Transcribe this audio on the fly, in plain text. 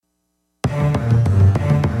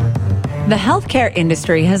The healthcare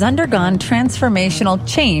industry has undergone transformational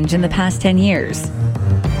change in the past 10 years,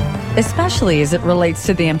 especially as it relates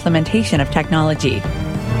to the implementation of technology.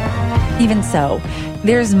 Even so,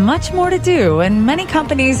 there's much more to do, and many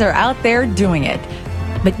companies are out there doing it,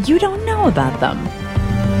 but you don't know about them.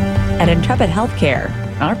 At Intrepid Healthcare,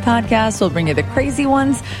 our podcast will bring you the crazy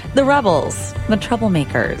ones, the rebels, the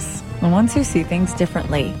troublemakers, the ones who see things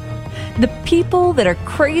differently. The people that are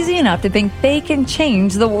crazy enough to think they can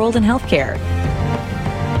change the world in healthcare.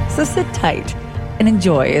 So sit tight and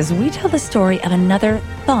enjoy as we tell the story of another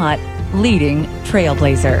thought-leading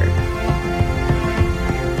trailblazer.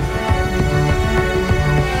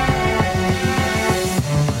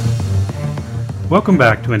 Welcome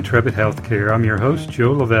back to Intrepid Healthcare. I'm your host,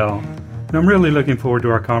 Joe Lavelle, and I'm really looking forward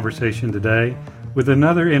to our conversation today with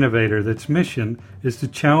another innovator that's mission is to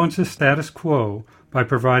challenge the status quo by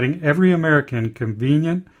providing every American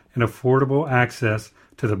convenient and affordable access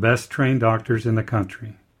to the best trained doctors in the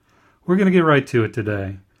country. We're going to get right to it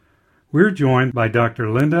today. We're joined by Dr.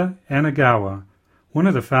 Linda Anagawa, one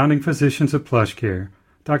of the founding physicians of PlushCare.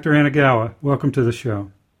 Dr. Anagawa, welcome to the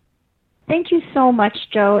show. Thank you so much,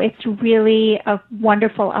 Joe. It's really a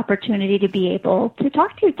wonderful opportunity to be able to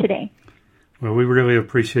talk to you today. Well, we really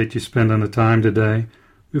appreciate you spending the time today.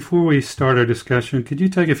 Before we start our discussion, could you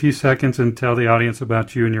take a few seconds and tell the audience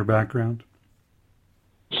about you and your background?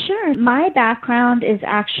 Sure. My background is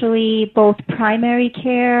actually both primary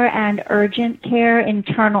care and urgent care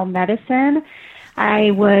internal medicine.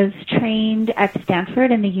 I was trained at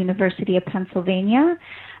Stanford and the University of Pennsylvania.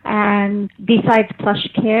 And besides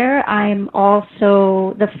PlushCare, I'm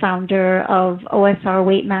also the founder of OSR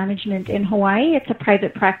Weight Management in Hawaii. It's a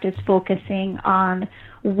private practice focusing on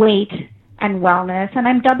weight and wellness, and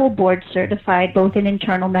I'm double board certified both in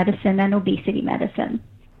internal medicine and obesity medicine.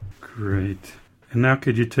 Great. And now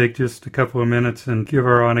could you take just a couple of minutes and give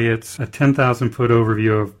our audience a 10,000-foot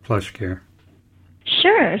overview of PlushCare?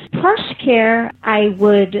 Sure. PlushCare I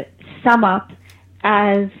would sum up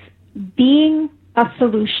as being a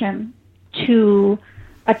solution to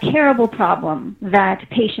a terrible problem that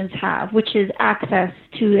patients have, which is access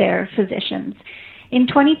to their physicians. In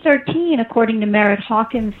 2013, according to Merritt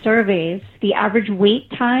Hawkins surveys, the average wait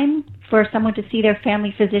time for someone to see their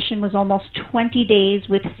family physician was almost 20 days,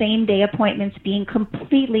 with same-day appointments being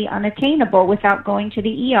completely unattainable without going to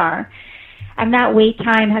the ER. And that wait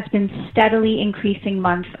time has been steadily increasing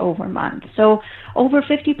month over month. So over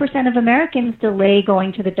 50% of Americans delay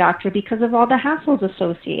going to the doctor because of all the hassles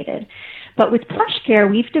associated. But with PlushCare,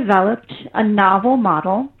 we've developed a novel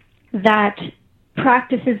model that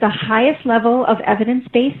practices the highest level of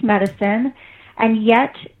evidence-based medicine, and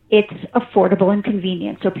yet it's affordable and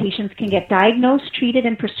convenient. So patients can get diagnosed, treated,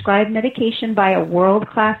 and prescribed medication by a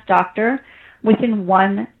world-class doctor within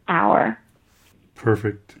 1 hour.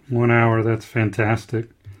 Perfect. 1 hour, that's fantastic.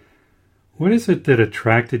 What is it that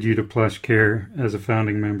attracted you to PlushCare as a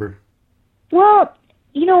founding member? Well,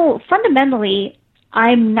 fundamentally,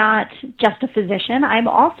 I'm not just a physician. I'm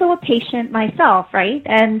also a patient myself, right?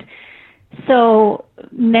 And so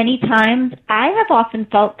many times I have often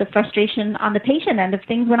felt the frustration on the patient end of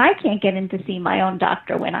things when I can't get in to see my own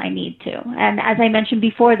doctor when I need to. And as I mentioned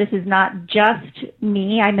before, this is not just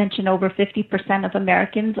me. I mentioned over 50% of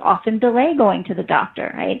Americans often delay going to the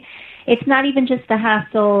doctor, right? It's not even just the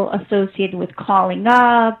hassle associated with calling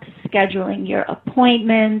up, scheduling your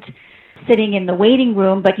appointment, sitting in the waiting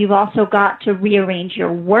room, but you've also got to rearrange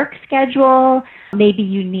your work schedule. Maybe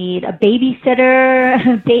you need a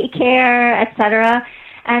babysitter, daycare, etc.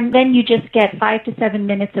 And then you just get 5 to 7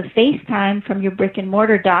 minutes of FaceTime from your brick and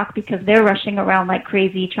mortar doc because they're rushing around like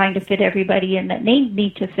crazy trying to fit everybody in that they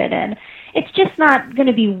need to fit in. It's just not going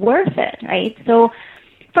to be worth it, right? So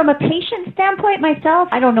from a patient standpoint myself,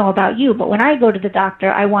 I don't know about you, but when I go to the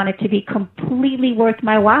doctor, I want it to be completely worth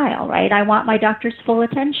my while, right? I want my doctor's full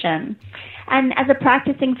attention. And as a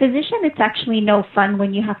practicing physician, it's actually no fun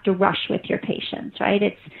when you have to rush with your patients, right?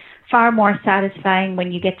 It's far more satisfying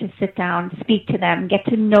when you get to sit down, speak to them, get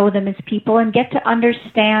to know them as people, and get to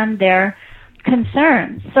understand their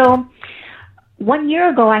concerns. So 1 year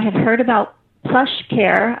ago, I had heard about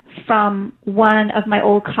PlushCare from one of my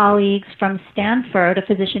old colleagues from Stanford, a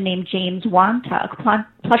physician named James Wantuck.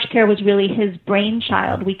 PlushCare was really his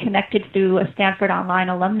brainchild. We connected through a Stanford Online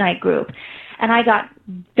alumni group. And I got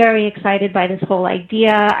very excited by this whole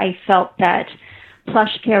idea. I felt that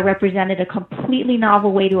PlushCare represented a completely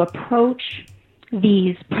novel way to approach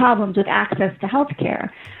these problems with access to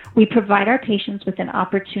healthcare. We provide our patients with an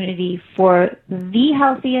opportunity for the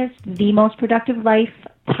healthiest, the most productive life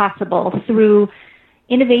possible through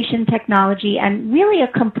innovation, technology, and really a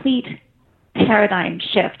complete paradigm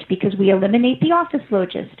shift because we eliminate the office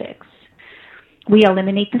logistics. We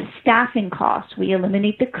eliminate the staffing costs. We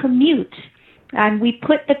eliminate the commute. And we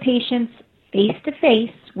put the patients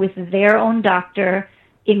face-to-face with their own doctor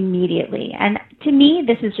immediately. And to me,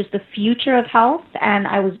 this is just the future of health, and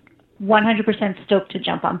I was 100% stoked to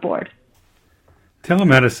jump on board.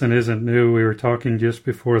 Telemedicine isn't new. We were talking just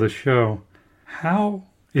before the show. How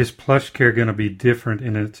is PlushCare going to be different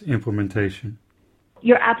in its implementation?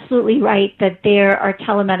 You're absolutely right that there are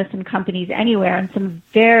telemedicine companies anywhere and some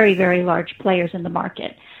very, very large players in the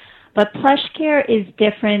market. But PlushCare is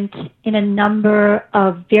different in a number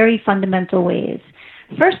of very fundamental ways.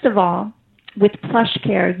 First of all, with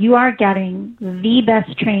PlushCare, you are getting the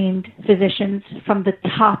best trained physicians from the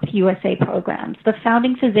top USA programs. The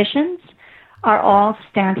founding physicians are all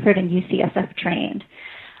Stanford and UCSF trained.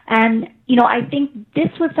 And, I think this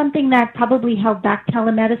was something that probably held back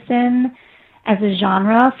telemedicine as a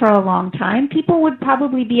genre for a long time. People would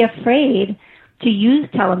probably be afraid to use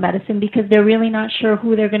telemedicine because they're really not sure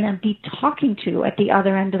who they're going to be talking to at the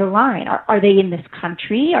other end of the line. Are they in this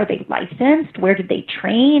country? Are they licensed? Where did they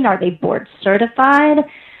train? Are they board certified?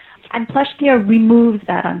 And PlushCare removes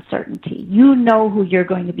that uncertainty. You know who you're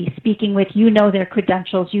going to be speaking with. You know their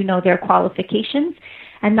credentials. You know their qualifications.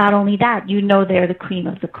 And not only that, you know they're the cream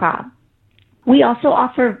of the crop. We also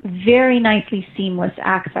offer very nicely seamless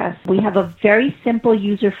access. We have a very simple,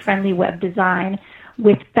 user-friendly web design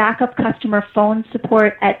with backup customer phone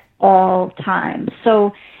support at all times.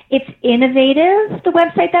 So it's innovative, the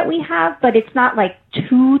website that we have, but it's not like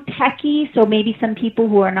too techy. So maybe some people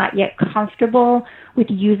who are not yet comfortable with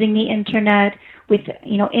using the internet, with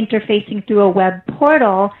interfacing through a web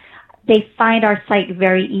portal, they find our site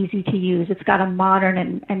very easy to use. It's got a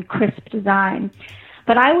modern and crisp design.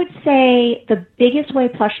 But I would say the biggest way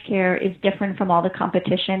PlushCare is different from all the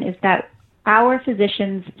competition is that our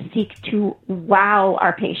physicians seek to wow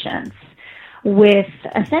our patients with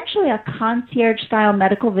essentially a concierge-style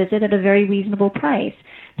medical visit at a very reasonable price.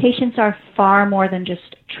 Patients are far more than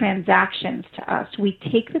just transactions to us. We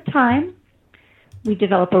take the time, we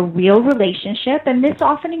develop a real relationship, and this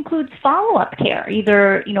often includes follow-up care,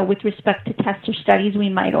 either with respect to tests or studies we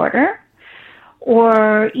might order,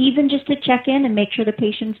 or even just to check in and make sure the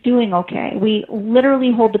patient's doing okay. We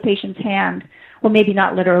literally hold the patient's hand. Well, maybe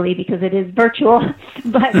not literally because it is virtual,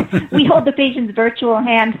 but we hold the patient's virtual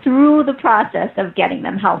hand through the process of getting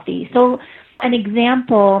them healthy. So an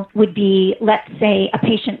example would be, let's say a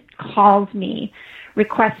patient calls me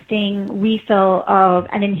requesting refill of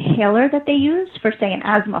an inhaler that they use for, say, an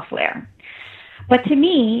asthma flare. But to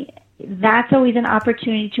me, that's always an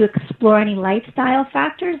opportunity to explore any lifestyle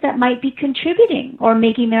factors that might be contributing or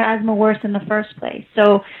making their asthma worse in the first place.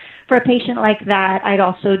 So for a patient like that, I'd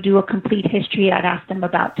also do a complete history. I'd ask them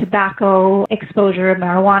about tobacco exposure,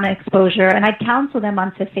 marijuana exposure, and I'd counsel them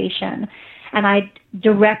on cessation, and I'd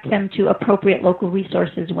direct them to appropriate local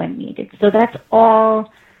resources when needed. So that's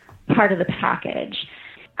all part of the package.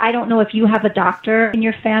 I don't know if you have a doctor in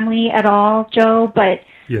your family at all, Joe, but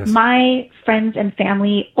yes. My friends and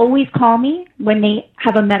family always call me when they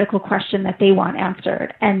have a medical question that they want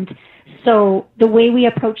answered. And so the way we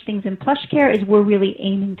approach things in PlushCare is we're really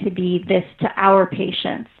aiming to be this to our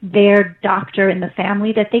patients, their doctor in the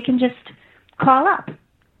family that they can just call up.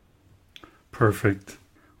 Perfect.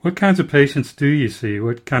 What kinds of patients do you see?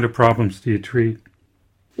 What kind of problems do you treat?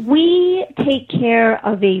 We take care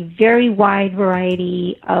of a very wide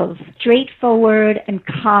variety of straightforward and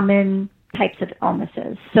common types of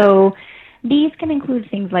illnesses. So these can include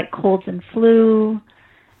things like colds and flu,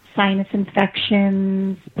 sinus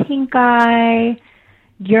infections, pink eye,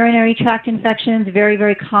 urinary tract infections, very,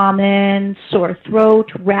 very common, sore throat,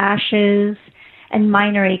 rashes, and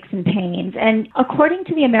minor aches and pains. And according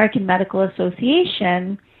to the American Medical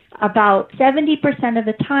Association, about 70% of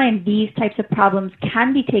the time, these types of problems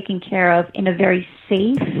can be taken care of in a very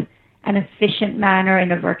safe and efficient manner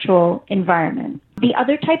in a virtual environment. The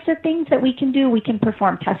other types of things that we can do, we can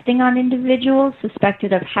perform testing on individuals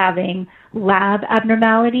suspected of having lab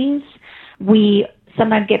abnormalities. We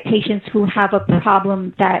sometimes get patients who have a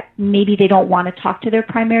problem that maybe they don't want to talk to their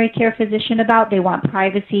primary care physician about. They want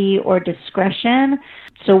privacy or discretion.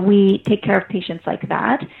 So we take care of patients like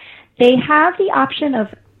that. They have the option of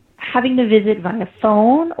having the visit via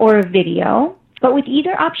phone or a video. But with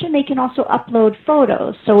either option, they can also upload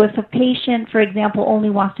photos. So if a patient, for example, only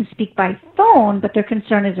wants to speak by phone, but their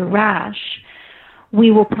concern is a rash, we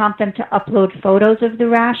will prompt them to upload photos of the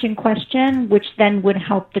rash in question, which then would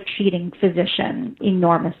help the treating physician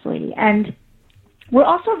enormously. And we're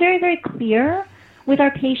also very, very clear with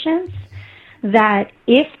our patients that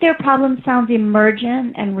if their problem sounds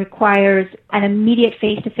emergent and requires an immediate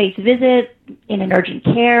face-to-face visit in an urgent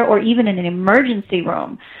care or even in an emergency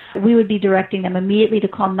room, we would be directing them immediately to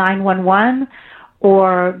call 911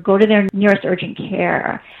 or go to their nearest urgent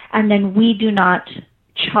care. And then we do not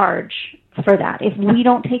charge for that. If we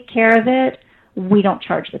don't take care of it, we don't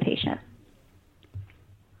charge the patient.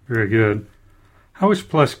 Very good. How is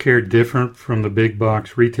PlushCare different from the big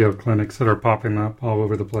box retail clinics that are popping up all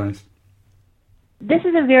over the place? This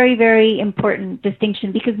is a very, very important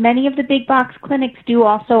distinction because many of the big box clinics do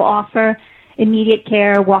also offer immediate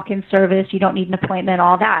care, walk-in service, you don't need an appointment,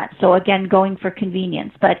 all that. So again, going for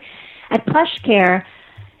convenience. But at PlushCare,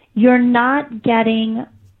 you're not getting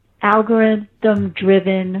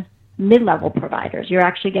algorithm-driven mid-level providers. You're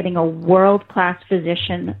actually getting a world-class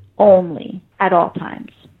physician only at all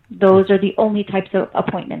times. Those are the only types of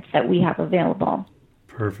appointments that we have available.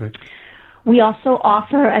 Perfect. We also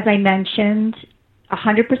offer, as I mentioned,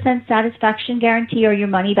 100% satisfaction guarantee or your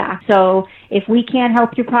money back. So if we can't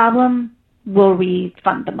help your problem, we'll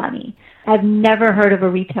refund the money. I've never heard of a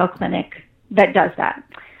retail clinic that does that.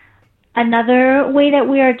 Another way that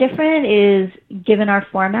we are different is, given our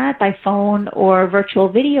format by phone or virtual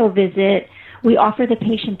video visit, we offer the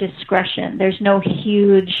patient discretion. There's no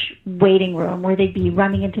huge waiting room where they'd be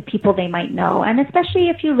running into people they might know. And especially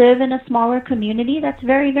if you live in a smaller community, that's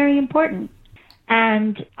very, very important.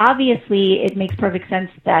 And obviously, it makes perfect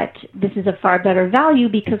sense that this is a far better value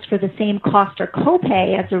because for the same cost or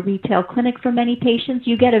copay as a retail clinic for many patients,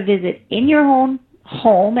 you get a visit in your own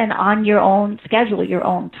home and on your own schedule, your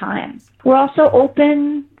own time. We're also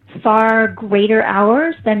open far greater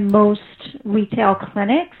hours than most retail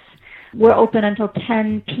clinics. We're open until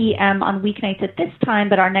 10 p.m. on weeknights at this time,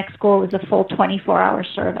 but our next goal is a full 24-hour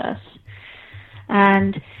service.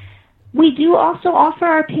 And we do also offer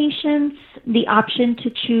our patients the option to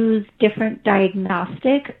choose different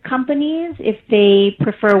diagnostic companies. If they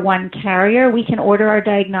prefer one carrier, we can order our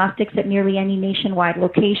diagnostics at nearly any nationwide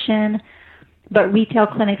location, but retail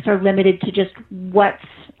clinics are limited to just what's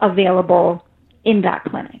available in that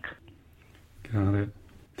clinic. Got it.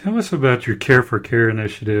 Tell us about your Care for Care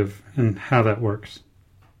initiative and how that works.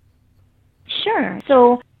 Sure.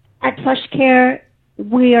 So at PlushCare,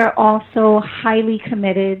 we are also highly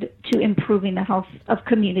committed to improving the health of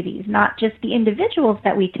communities, not just the individuals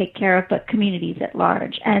that we take care of, but communities at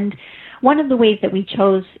large. And one of the ways that we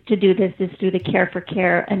chose to do this is through the Care for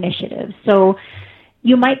Care initiative. So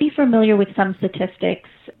you might be familiar with some statistics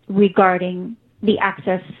regarding the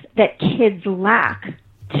access that kids lack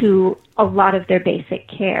to a lot of their basic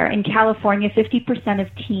care. In California, 50% of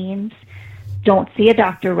teens don't see a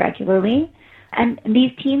doctor regularly, and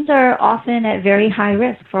these teens are often at very high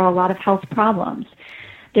risk for a lot of health problems.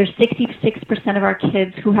 There's 66% of our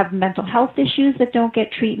kids who have mental health issues that don't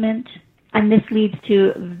get treatment, and this leads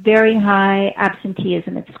to very high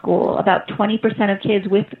absenteeism at school. About 20% of kids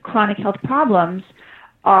with chronic health problems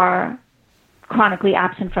are chronically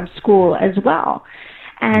absent from school as well.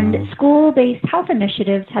 And school-based health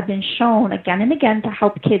initiatives have been shown again and again to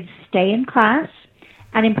help kids stay in class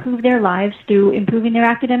and improve their lives through improving their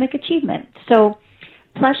academic achievement. So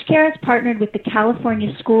PlushCare has partnered with the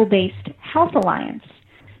California School-Based Health Alliance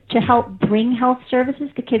to help bring health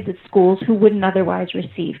services to kids at schools who wouldn't otherwise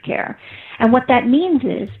receive care. And what that means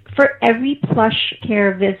is for every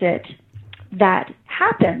PlushCare visit that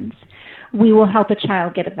happens, we will help a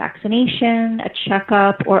child get a vaccination, a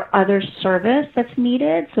checkup, or other service that's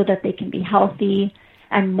needed so that they can be healthy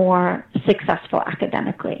and more successful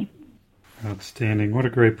academically. Outstanding. What a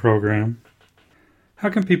great program. How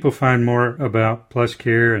can people find more about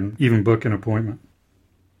PlushCare and even book an appointment?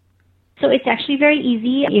 So it's actually very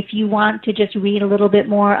easy. If you want to just read a little bit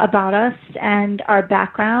more about us and our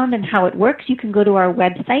background and how it works, you can go to our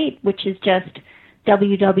website, which is just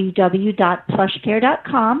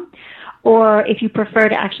www.plushcare.com. Or if you prefer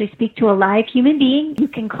to actually speak to a live human being, you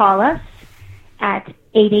can call us at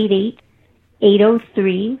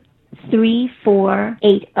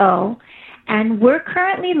 888-803-3480. And we're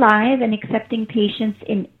currently live and accepting patients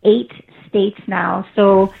in 8 states now.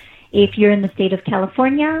 So if you're in the state of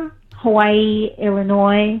California, Hawaii,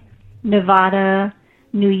 Illinois, Nevada,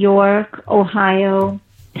 New York, Ohio,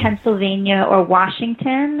 Pennsylvania, or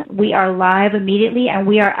Washington, we are live immediately, and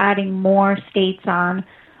we are adding more states on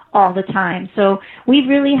all the time. So we've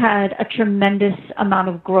really had a tremendous amount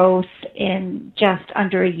of growth in just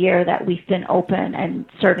under a year that we've been open and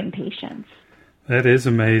serving patients. That is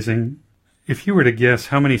amazing. If you were to guess,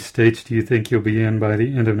 how many states do you think you'll be in by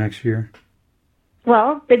the end of next year?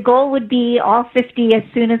 Well, the goal would be all 50 as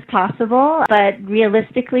soon as possible, but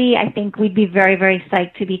realistically, I think we'd be very, very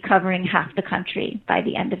psyched to be covering half the country by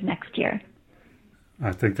the end of next year.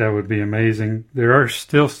 I think that would be amazing. There are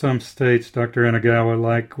still some states, Dr. Inagawa,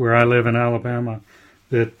 like where I live in Alabama,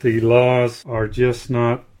 that the laws are just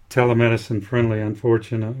not telemedicine friendly,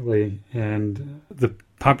 unfortunately, and the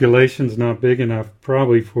population's not big enough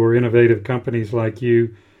probably for innovative companies like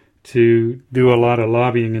you to do a lot of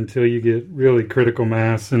lobbying until you get really critical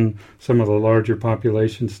mass in some of the larger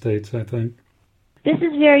population states, I think. This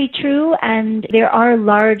is very true, and there are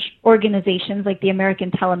large organizations like the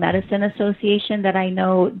American Telemedicine Association that I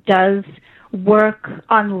know does work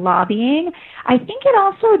on lobbying. I think it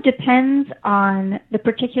also depends on the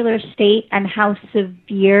particular state and how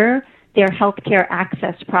severe their healthcare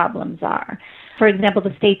access problems are. For example,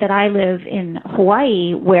 the state that I live in,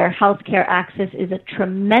 Hawaii, where healthcare access is a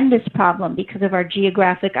tremendous problem because of our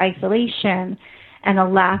geographic isolation and a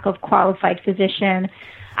lack of qualified physician,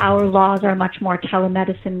 our laws are much more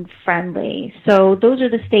telemedicine friendly. So those are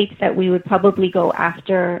the states that we would probably go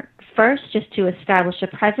after first, just to establish a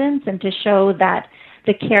presence and to show that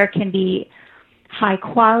the care can be high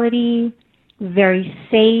quality, very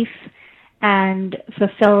safe, and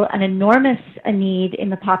fulfill an enormous need in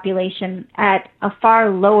the population at a far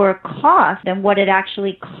lower cost than what it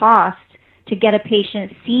actually costs to get a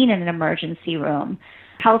patient seen in an emergency room.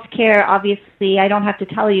 Healthcare, obviously, I don't have to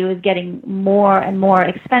tell you, is getting more and more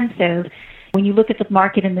expensive. When you look at the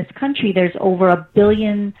market in this country, there's over 1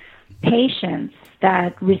 billion patients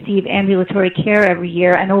that receive ambulatory care every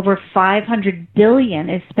year, and over $500 billion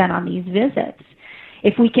is spent on these visits.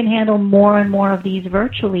 If we can handle more and more of these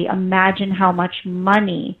virtually, imagine how much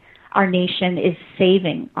money our nation is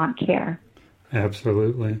saving on care.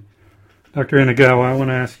 Absolutely. Dr. Inagawa, I want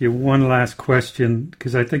to ask you one last question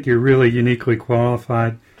because I think you're really uniquely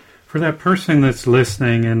qualified. For that person that's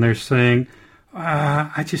listening and they're saying,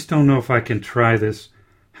 I just don't know if I can try this,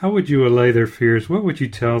 how would you allay their fears? What would you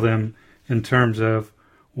tell them in terms of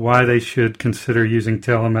why they should consider using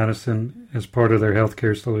telemedicine as part of their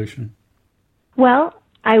healthcare solution? Well,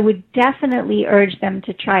 I would definitely urge them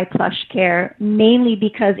to try PlushCare, mainly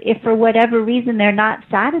because if for whatever reason they're not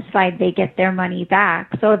satisfied, they get their money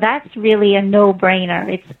back. So that's really a no-brainer.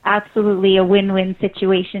 It's absolutely a win-win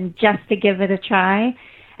situation just to give it a try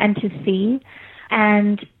and to see.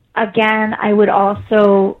 And again, I would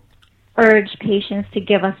also urge patients to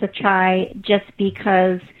give us a try just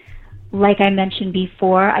because, like I mentioned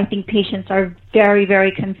before, I think patients are very,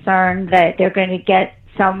 very concerned that they're going to get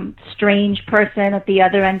some strange person at the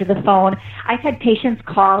other end of the phone. I've had patients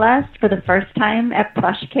call us for the first time at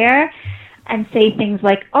PlushCare and say things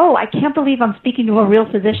like, oh, I can't believe I'm speaking to a real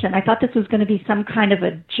physician. I thought this was going to be some kind of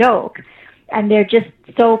a joke. And they're just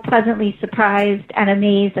so pleasantly surprised and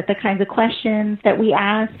amazed at the kinds of questions that we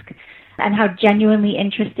ask and how genuinely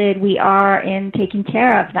interested we are in taking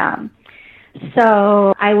care of them.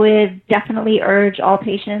 So I would definitely urge all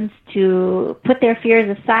patients to put their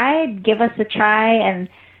fears aside, give us a try, and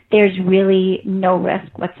there's really no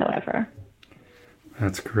risk whatsoever.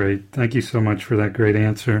 That's great. Thank you so much for that great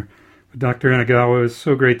answer. Dr. Inagawa, it's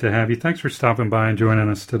so great to have you. Thanks for stopping by and joining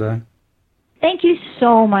us today. Thank you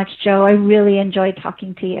so much, Joe. I really enjoyed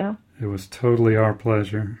talking to you. It was totally our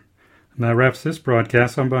pleasure. And that wraps this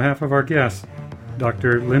broadcast. On behalf of our guest,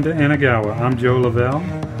 Dr. Linda Inagawa, I'm Joe Lavelle,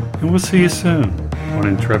 and we'll see you soon on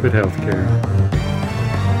Intrepid Healthcare.